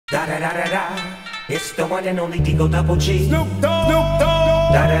Da da da da da. It's the one and only Digo Double G. Snoop Dogg. Snoop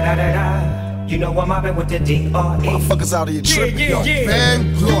Dogg. Da da da da da. You know I'm mobbing with the D.R.E. Motherfuckers out of here tripping. Yeah.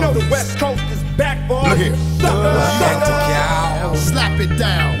 Man, you know the West Coast is back, boy. Look here. Slap it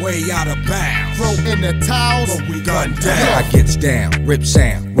down, Way out of bounds. throw in the towels, But we gun down. I gets down, rip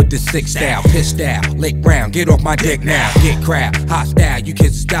sound, with the sick style, piss style, lick round, get off my dick now, get crap, hostile, you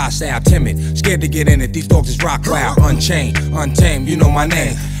kids is docile, timid, scared to get in it, these dogs is rock loud, unchained, untamed, you know my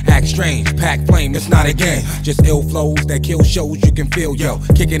name, act strange, pack flame, it's not a game, just ill flows that kill shows you can feel, yo,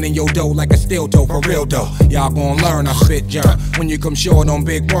 kicking in your dough like a steel toe, for real though, y'all gon' learn, I spit germ, when you come short on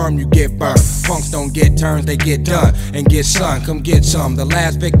big worm, you get burned, punks don't get turns, they get done, and get sun, come get some, the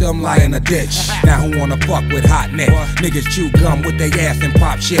last victim lie in a ditch, now who wanna fuck with hot neck, niggas chew gum with they ass and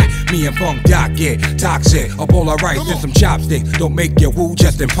pop shit, me and Funk Doc get toxic, a bowl of rice and some chopsticks, don't make your woo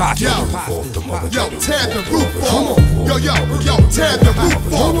just impossible. yo, tear the roof off. Yo, tear the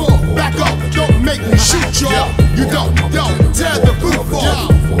roof off. Back up, don't make me shoot y'all. You don't, tear the roof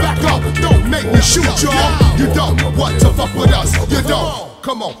off. Back up, don't make me shoot y'all. You don't want to fuck with us. You don't.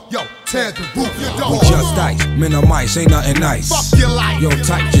 Come on, yo, tear the roof. You don't. We just ice, minimize, ain't nothing nice. Fuck your life. Yo,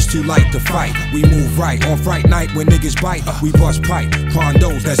 tight, just too light to fight. We move right on fright night when niggas bite. We bust pipe,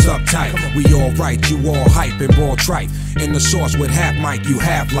 condos that's uptight. We all right, you all hype and ball tripe. In the sauce with half mic, you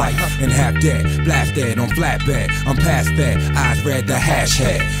half life and half dead. Blast dead on flatbed, I'm past that. Eyes red, the hash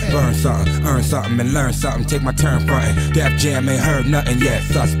head. Burn something, earn something, and learn something. Take my turn frontin'. Def Jam ain't heard nothing yet.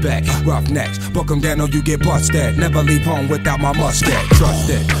 Suspect, rough necks, book 'em down or you get busted. Never leave home without my mustache. Trust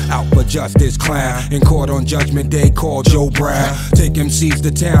it, out for justice, clown. In court on Judgment Day, call Joe Brown. Take MCs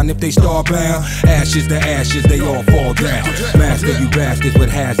to town if they starbound. Ashes to ashes, they all fall down. Master you bastards with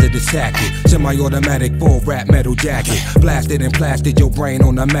hazardous tactic. Semi-automatic full rap metal jacket. Blasted and plastered your brain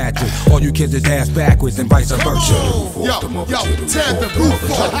on a mattress. All you kids is ass backwards and vice versa. Yo, tear the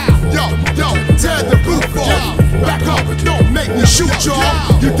roof off. Yo, tear the roof off. Back up, don't make me shoot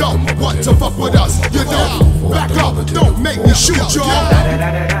y'all. You don't want to fuck with us. You don't. Back up, don't make me shoot y'all. Da da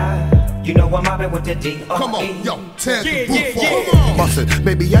da da da. You know I'm mobbing with the D.R.E. Come on, yo, tear the roof off. Bustin',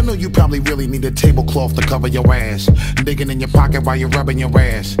 baby, I know you probably really need a tablecloth to cover your ass. Digging in your pocket while you're rubbing your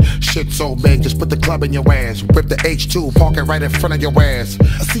ass. Shit so big, just put the club in your ass. Rip the H2, park it right in front of your ass.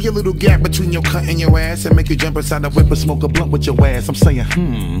 I see a little gap between your cunt and your ass and make you jump inside the whip and smoke a blunt with your ass. I'm saying,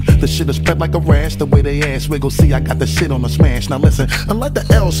 the shit is spread like a rash. The way they ass wiggle, see I got the shit on the smash. Now listen, I let the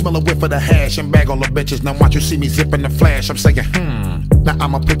L smell a whiff of the hash and bag all the bitches. Now watch you see me zipping the flash. I'm saying, now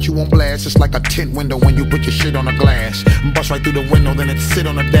I'ma put you on blast. It's like a tint window when you put your shit on a glass. Bust right through the window, then it sit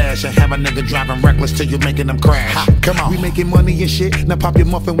on the dash and have a nigga driving reckless till you making them crash. Ha, come on, we making money and shit. Now pop your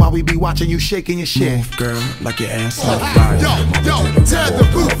muffin while we be watching you shaking your shit. Move, girl, like your ass on Yo, tear the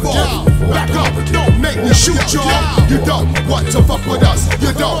roof off. Back up, don't make me shoot y'all. You don't want to fuck with us.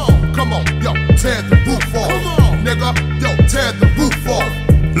 You don't. Come on, yo, tear the roof off. Nigga, yo, tear the roof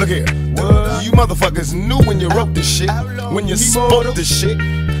off. Look here, you motherfuckers knew when you wrote this shit, when you spoke this shit,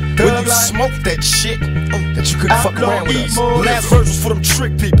 when you smoked that shit, that you couldn't fuck around with us. Last verse was for them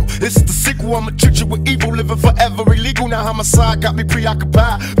trick people. This is the sequel, I'ma treat you with evil, living forever illegal. Now homicide got me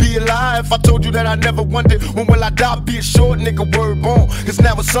preoccupied. Be alive, if I told you that I never wondered when will I die, be a short nigga, word born. Cause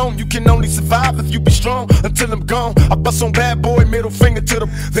now it's on, you can only survive if you be strong until I'm gone. I bust on bad boy, middle finger to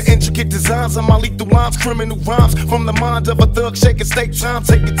the intricate designs of my lethal lines, criminal rhymes from the mind of a thug, shaking state time,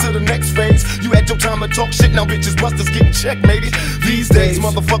 take it to the next phase. You had your time to talk shit, now bitches busters getting checkmated. These days,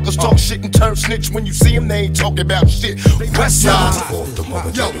 motherfuckers talk shit and turn snitch. When you see them, they ain't talking about shit. West side.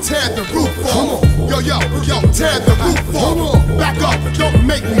 Yo, tear the roof off. Yo, tear the roof off. Back up, don't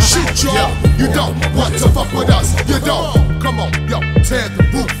make me shoot y'all. You don't want to fuck with us. You don't. Come on, yo, tear the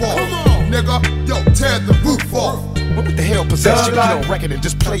roof off. Nigga, yo, tear the roof off. What the hell possessed you to get on record and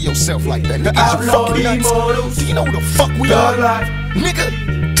just play yourself like that? Nigga, you fucking nuts. Do you know who the fuck we are?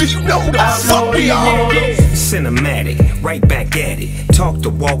 Nigga, do you know who the fuck we are? Cinematic, right back at it. Talk the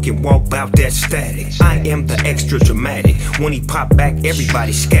walk and walk about that static. I am the extra dramatic. When he popped back,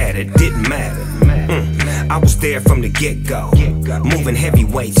 everybody scattered. Didn't matter. I was there from the get-go. Moving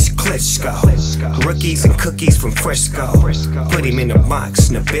heavyweights, Klitschko. Rookies and cookies from Frisco. Put him in the box,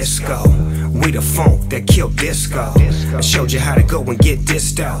 Nabisco. We the funk that killed disco. I showed you how to go and get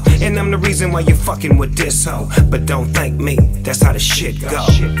disto. And I'm the reason why you're fucking with this hoe. But don't thank me, that's how the shit go.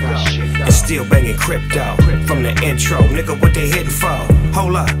 And still banging crypto from the intro. Nigga, what they hitting for?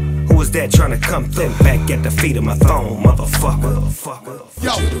 Hold up, who was that trying to come thin back at the feet of my throne, motherfucker?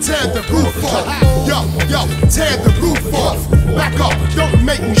 Yo, tear the roof off. Yo, tear the roof off. Back up, don't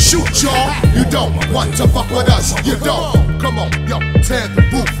make me shoot y'all. You don't want to fuck with us. You don't. Come on, yo, tear the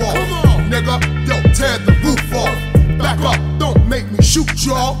roof off. Nigga, yo, tear the roof off. Back up, don't make me shoot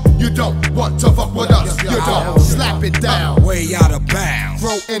y'all. You don't want to fuck with us. You don't slap it down. Way out of bounds.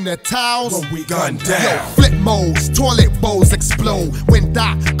 Throw in the towels. When we gun down. Yo, flip modes, toilet bowls explode. When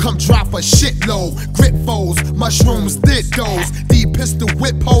Doc come drop a shitload. Grip foes, mushrooms did those. D pistol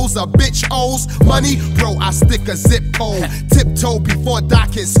whip hoes, a bitch owes money. Bro, I stick a zip pole. Tiptoe before Doc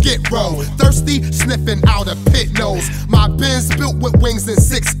hit skid row. Thirsty, sniffing out a pit nose. My Benz built with wings and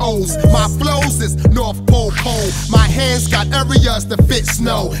 6 O's. My flows is North Pole pole. My hands got areas to fit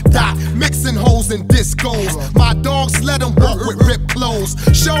snow. Doc mixing hoes and discos. My dogs let them walk with ripped clothes.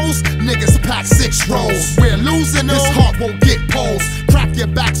 Shows, niggas pack 6 rolls. We're losing, this heart won't get poles. Crack your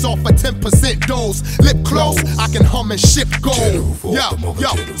backs off a 10% dose. Lip close, I can hum and ship gold.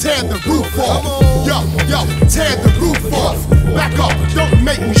 Yo, tear the roof off. Yo, tear the roof off. Back up, don't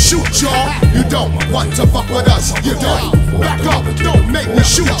make me shoot y'all. You don't want to fuck with us. You don't. Back up, don't make me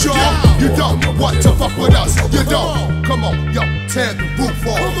shoot y'all. You don't want to fuck with us. You don't. Come on, yo, tear the roof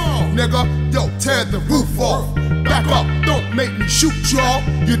off. Nigga, yo, tear the roof off. Back up, don't make me shoot y'all.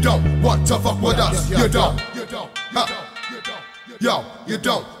 You don't want to fuck with us. You don't. Yo, you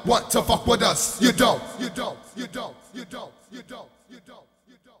don't want to fuck with us. You don't. You don't.